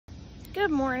Good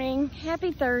morning.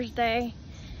 Happy Thursday.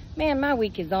 Man, my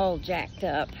week is all jacked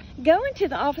up. Going to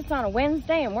the office on a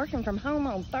Wednesday and working from home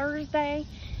on Thursday.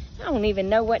 I don't even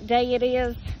know what day it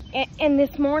is. And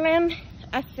this morning,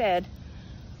 I said,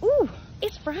 ooh,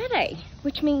 it's Friday,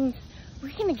 which means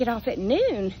we're gonna get off at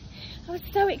noon. I was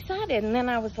so excited, and then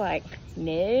I was like,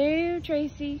 no,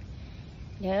 Tracy,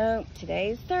 no,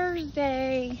 today's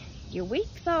Thursday. Your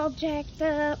week's all jacked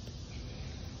up.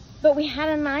 But we had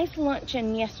a nice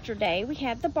luncheon yesterday. We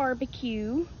had the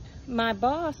barbecue. My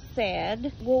boss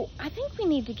said, well, I think we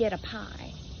need to get a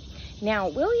pie. Now,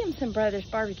 Williamson Brothers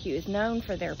Barbecue is known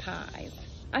for their pies.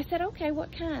 I said, okay,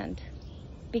 what kind?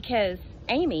 Because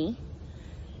Amy,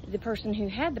 the person who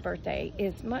had the birthday,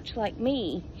 is much like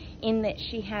me in that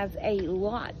she has a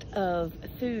lot of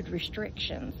food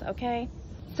restrictions, okay?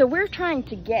 So we're trying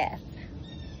to guess.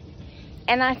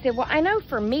 And I said, well, I know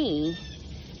for me,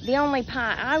 the only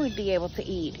pie I would be able to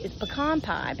eat is pecan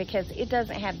pie because it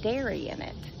doesn't have dairy in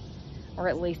it. Or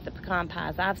at least the pecan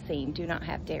pies I've seen do not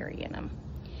have dairy in them.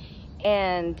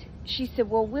 And she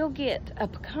said, well, we'll get a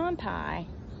pecan pie.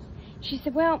 She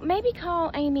said, well, maybe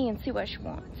call Amy and see what she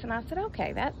wants. And I said,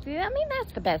 okay, that's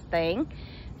the best thing.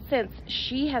 Since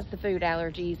she has the food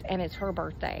allergies and it's her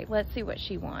birthday, let's see what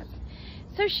she wants.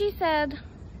 So she said,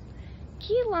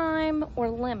 key lime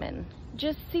or lemon.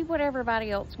 Just see what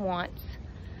everybody else wants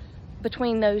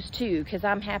between those two, because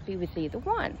I'm happy with either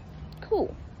one.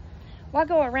 Cool. Well, I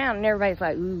go around and everybody's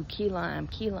like, ooh, key lime,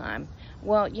 key lime.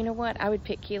 Well, you know what? I would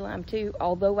pick key lime too,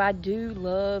 although I do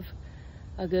love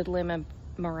a good lemon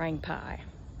meringue pie.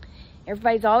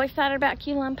 Everybody's all excited about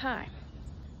key lime pie.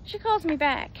 She calls me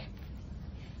back.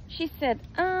 She said,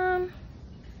 you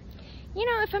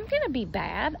know, if I'm gonna be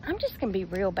bad, I'm just gonna be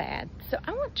real bad. So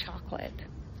I want chocolate.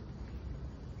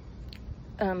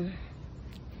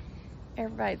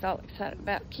 Everybody's all excited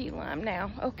about key lime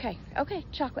now. Okay,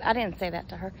 chocolate. I didn't say that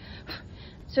to her.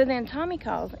 So then Tommy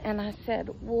calls and I said,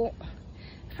 well,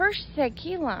 first she said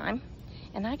key lime,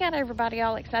 and I got everybody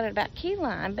all excited about key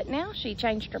lime, but now she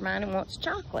changed her mind and wants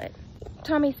chocolate.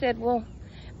 Tommy said, well,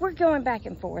 we're going back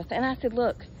and forth. And I said,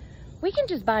 look, we can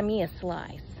just buy me a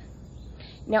slice.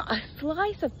 Now, a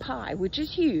slice of pie, which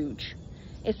is huge,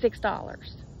 is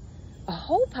 $6. A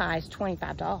whole pie is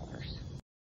 $25.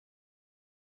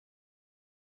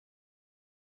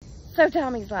 So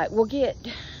Tommy's like, we'll get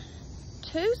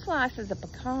 2 slices of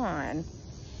pecan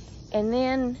and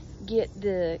then get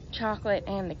the chocolate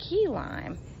and the key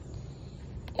lime.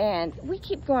 And we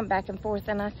keep going back and forth.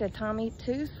 And I said, Tommy,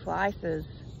 2 slices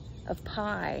of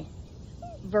pie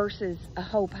versus a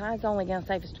whole pie is only going to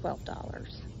save us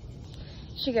 $12.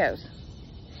 She goes,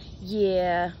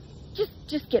 yeah,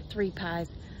 just get 3 pies.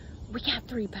 We got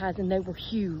 3 pies and they were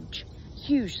huge.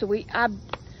 So I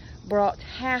brought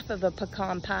half of a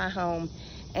pecan pie home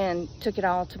and took it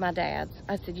all to my dad's.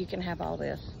 I said, you can have all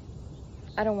this.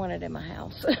 I don't want it in my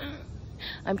house.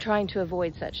 I'm trying to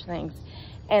avoid such things.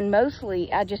 And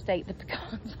mostly, I just ate the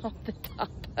pecans off the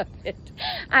top of it.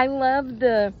 I love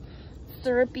the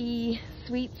syrupy,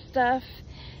 sweet stuff,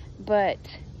 but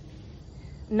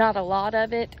not a lot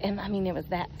of it. And I mean, it was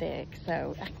that thick,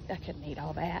 so I couldn't eat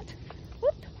all that.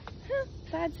 Whoop,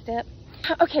 sidestep.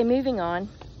 Okay, moving on.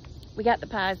 We got the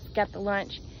pies, got the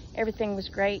lunch. Everything was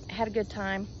great. Had a good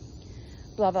time.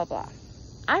 Blah, blah, blah.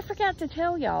 I forgot to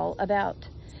tell y'all about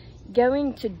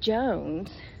going to Jones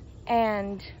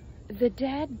and the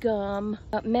dadgum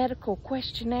medical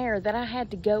questionnaire that I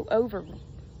had to go over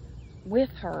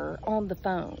with her on the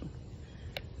phone.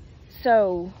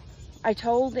 So I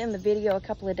told in the video a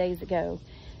couple of days ago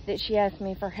that she asked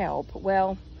me for help.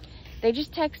 Well, they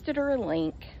just texted her a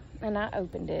link and I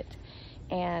opened it,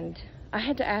 and I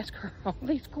had to ask her all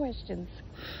these questions.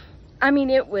 I mean,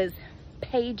 it was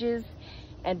pages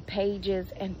and pages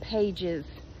and pages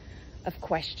of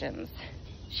questions.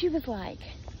 She was like,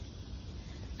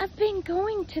 I've been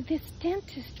going to this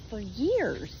dentist for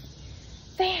years.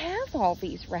 They have all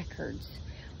these records.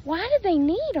 Why do they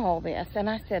need all this? And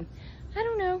I said, I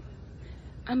don't know.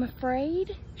 I'm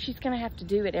afraid she's gonna have to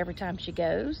do it every time she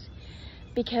goes,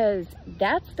 because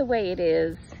that's the way it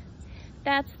is.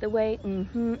 That's the way,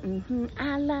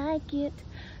 I like it.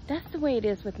 That's the way it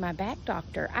is with my back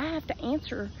doctor. I have to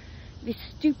answer these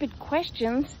stupid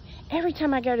questions every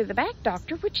time I go to the back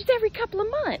doctor, which is every couple of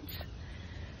months.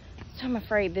 So I'm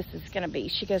afraid this is gonna be,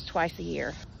 she goes twice a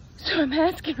year. So I'm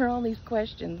asking her all these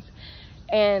questions.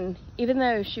 And even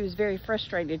though she was very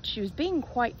frustrated, she was being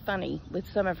quite funny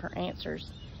with some of her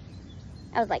answers.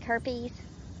 I was like, herpes,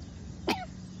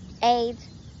 AIDS.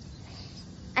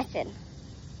 I said,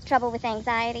 trouble with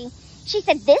anxiety. She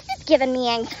said, this is giving me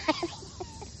anxiety.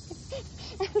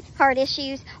 Heart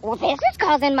issues. Well, this is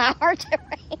causing my heart to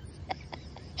race.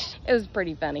 It was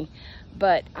pretty funny.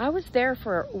 But I was there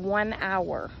for 1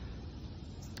 hour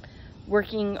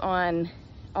working on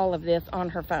all of this on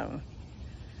her phone.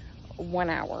 1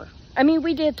 hour. I mean,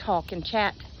 we did talk and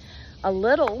chat a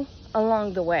little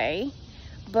along the way,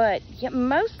 but yeah,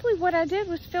 mostly what I did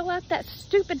was fill out that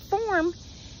stupid form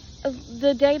of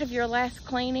the date of your last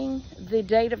cleaning, the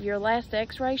date of your last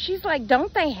x-ray. She's like,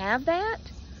 don't they have that?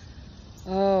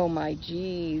 Oh my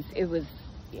geez. It was,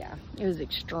 yeah, it was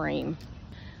extreme.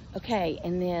 Okay,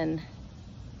 and then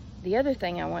the other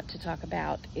thing I want to talk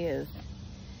about is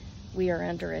we are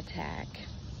under attack.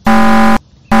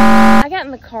 I got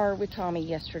in the car with Tommy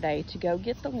yesterday to go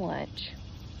get the lunch,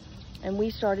 and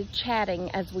we started chatting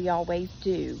as we always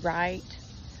do, right?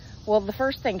 Well, the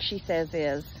first thing she says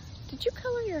is, did you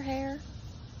color your hair?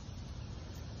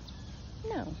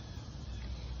 No.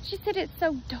 She said, it's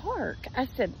so dark. I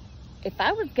said, if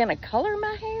I was gonna color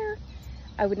my hair,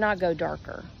 I would not go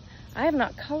darker. I have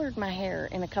not colored my hair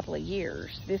in a couple of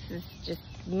years. This is just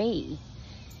me.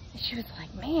 And she was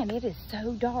like, man, it is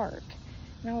so dark.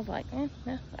 And I was like, no,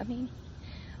 I mean,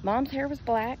 Mom's hair was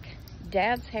black.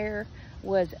 Dad's hair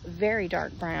was very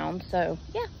dark brown. So,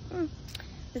 yeah,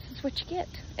 this is what you get.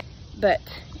 But,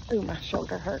 ooh, my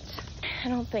shoulder hurts. I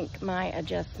don't think my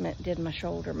adjustment did my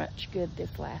shoulder much good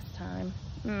this last time.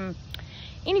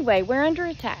 Anyway, we're under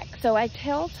attack. So I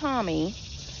tell Tommy,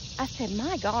 I said,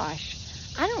 my gosh,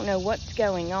 I don't know what's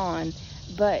going on,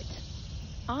 but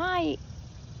I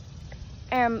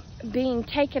am being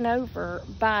taken over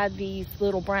by these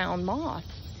little brown moths.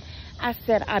 I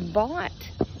said, I bought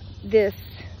this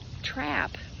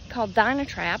trap called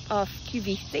Dynatrap off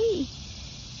QVC,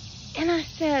 and I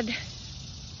said,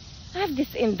 I have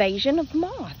this invasion of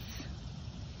moths.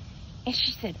 And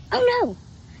she said, oh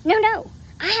no,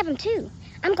 I have them too.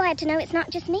 I'm glad to know it's not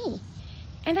just me.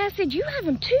 And I said, you have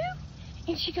them too?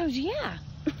 And she goes, yeah.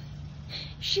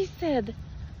 She said,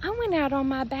 I went out on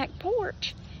my back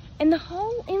porch and the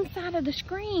whole inside of the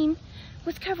screen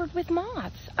was covered with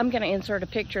moths. I'm going to insert a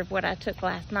picture of what I took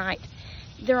last night.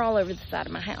 They're all over the side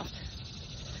of my house.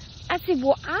 I said,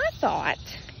 well, I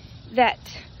thought that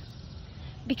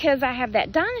because I have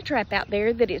that Dynatrap out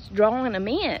there that it's drawing them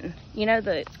in. You know,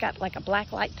 it's got like a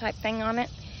black light type thing on it.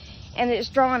 And it's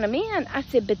drawing them in. I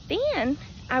said, but then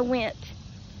I went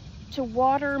to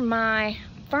water my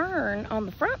fern on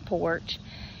the front porch.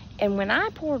 And when I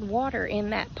poured water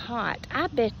in that pot, I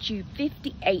bet you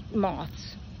 58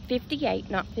 moths, 58,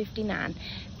 not 59,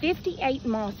 58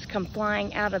 moths come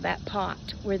flying out of that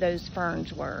pot where those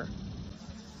ferns were.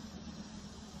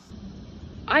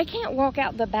 I can't walk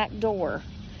out the back door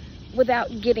without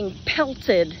getting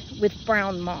pelted with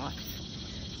brown moths.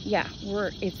 Yeah,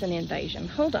 it's an invasion.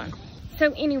 Hold on.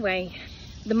 So anyway,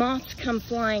 the moths come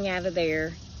flying out of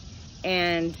there,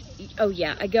 and oh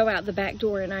yeah, I go out the back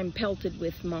door and I'm pelted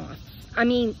with moths. I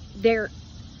mean, they're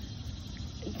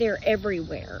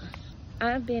everywhere.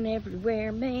 I've been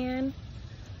everywhere, man.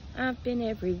 I've been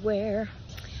everywhere.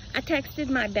 I texted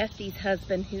my bestie's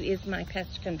husband, who is my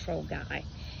pest control guy,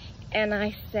 and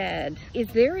I said, is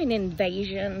there an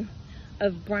invasion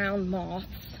of brown moths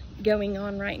going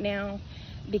on right now?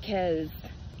 Because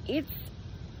it's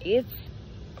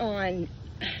on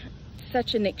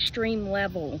such an extreme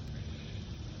level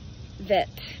that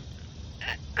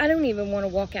I don't even want to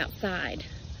walk outside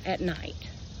at night.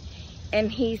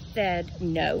 And he said,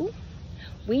 no,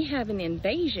 we have an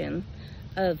invasion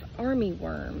of army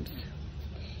worms.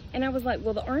 And I was like,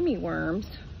 well, the army worms,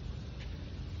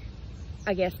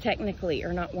 I guess technically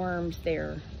are not worms,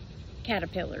 they're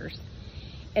caterpillars.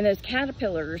 And those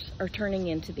caterpillars are turning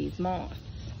into these moths.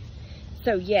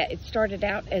 So yeah, it started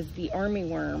out as the army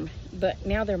worm, but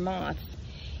now they're moths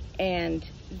and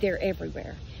they're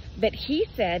everywhere. But he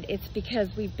said it's because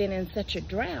we've been in such a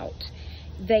drought.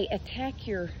 They attack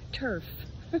your turf,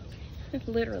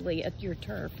 literally at your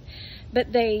turf.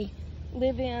 But they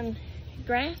live in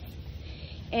grass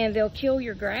and they'll kill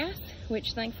your grass,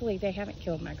 which thankfully they haven't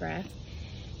killed my grass.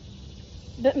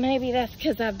 But maybe that's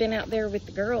because I've been out there with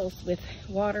the girls with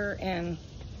water, and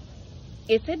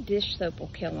it said dish soap will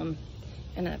kill them.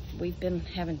 And we've been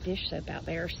having dish soap out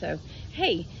there. So,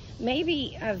 hey,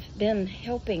 maybe I've been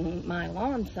helping my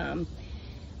lawn some,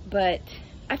 but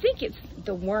I think it's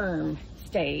the worm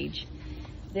stage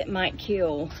that might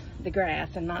kill the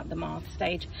grass and not the moth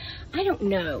stage. I don't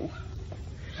know.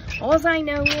 All I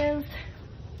know is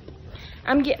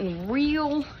I'm getting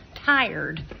real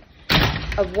tired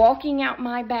of walking out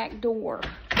my back door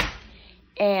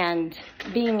and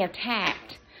being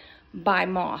attacked by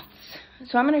moths.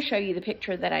 So I'm going to show you the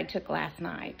picture that I took last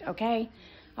night, okay?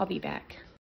 I'll be back.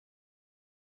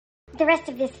 The rest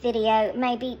of this video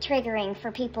may be triggering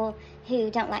for people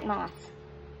who don't like moths.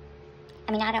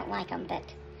 I mean, I don't like them, but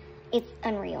it's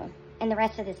unreal. And the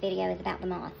rest of this video is about the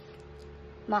moths.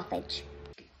 Mothage.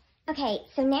 Okay,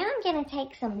 so now I'm going to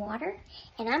take some water,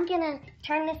 and I'm going to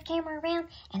turn this camera around,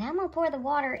 and I'm going to pour the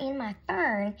water in my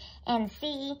fern and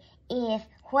see if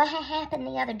what happened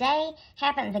the other day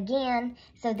happens again,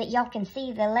 so that y'all can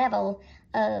see the level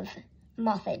of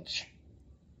mothage.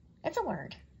 It's a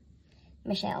word.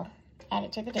 Michelle, add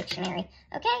it to the dictionary.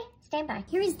 Okay, stand by.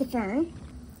 Here is the fern.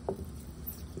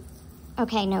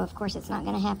 Okay, no, of course it's not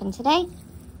going to happen today.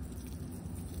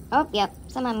 Oh, yep,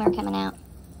 some of them are coming out.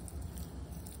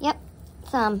 Yep,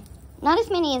 some. Not as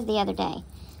many as the other day.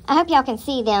 I hope y'all can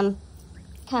see them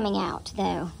coming out,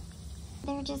 though.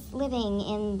 They're just living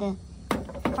in the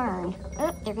fern.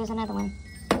 Oh, there goes another one.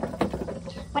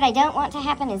 What I don't want to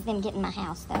happen is them get in my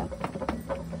house, though.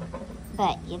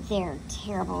 But they're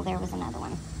terrible. There was another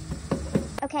one.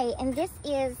 Okay, and this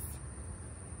is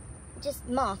just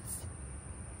moths.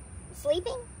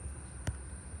 Sleeping?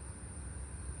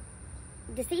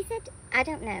 Deceased? I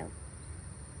don't know.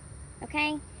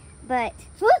 Okay? But,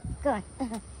 whoop, go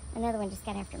on. Another one just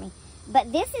got after me.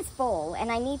 But this is full,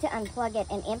 and I need to unplug it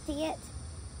and empty it.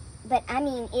 But, I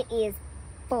mean, it is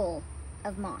full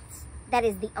of moths. That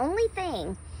is the only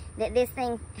thing that this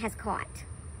thing has caught.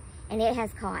 And it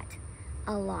has caught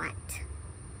a lot.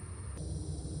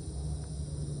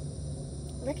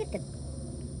 Look at the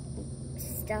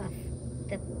stuff.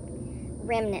 The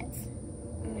remnants.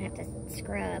 I'm gonna have to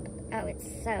scrub. Oh, it's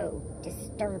so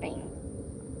disturbing.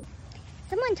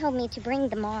 Someone told me to bring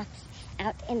the moths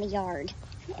out in the yard.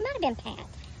 It might have been Pat.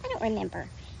 I don't remember.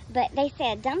 But they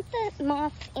said dump the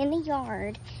moths in the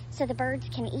yard so the birds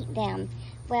can eat them.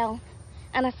 Well,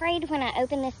 I'm afraid when I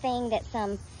open this thing that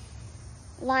some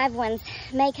live ones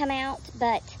may come out,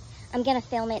 but I'm gonna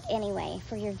film it anyway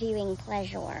for your viewing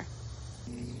pleasure.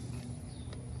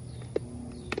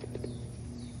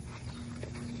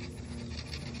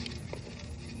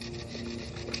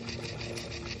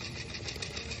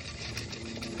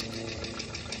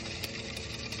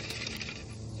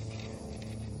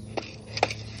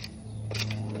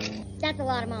 That's a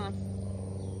lot of moths,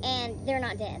 and they're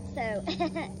not dead, so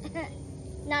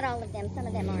not all of them, some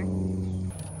of them are.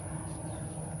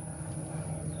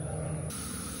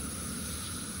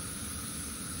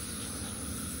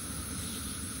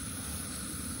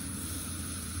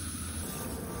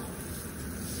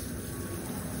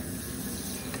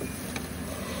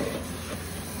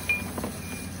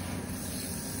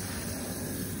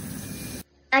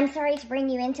 I'm sorry to bring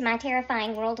you into my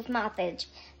terrifying world of mothage,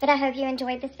 but I hope you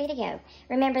enjoyed this video.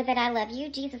 Remember that I love you,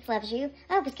 Jesus loves you.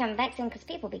 I hope he's coming back soon because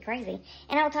people be crazy.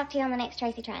 And I will talk to you on the next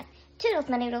Tracy Tries. Toodles,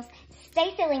 my noodles.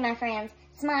 Stay silly, my friends.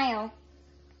 Smile.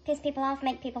 Piss people off,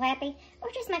 make people happy, or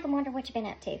just make them wonder what you've been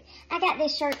up to. I got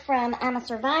this shirt from I'm a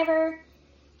Survivor.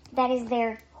 That is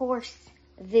their horse,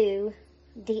 Doo,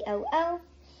 D-O-O.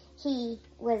 He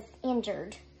was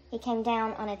injured. He came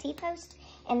down on a T-post,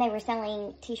 and they were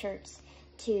selling T-shirts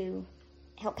to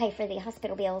help pay for the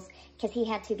hospital bills because he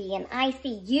had to be in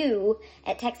ICU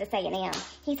at Texas A&M.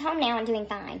 He's home now and doing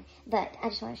fine, but I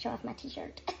just want to show off my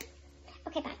T-shirt.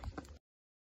 Okay, bye.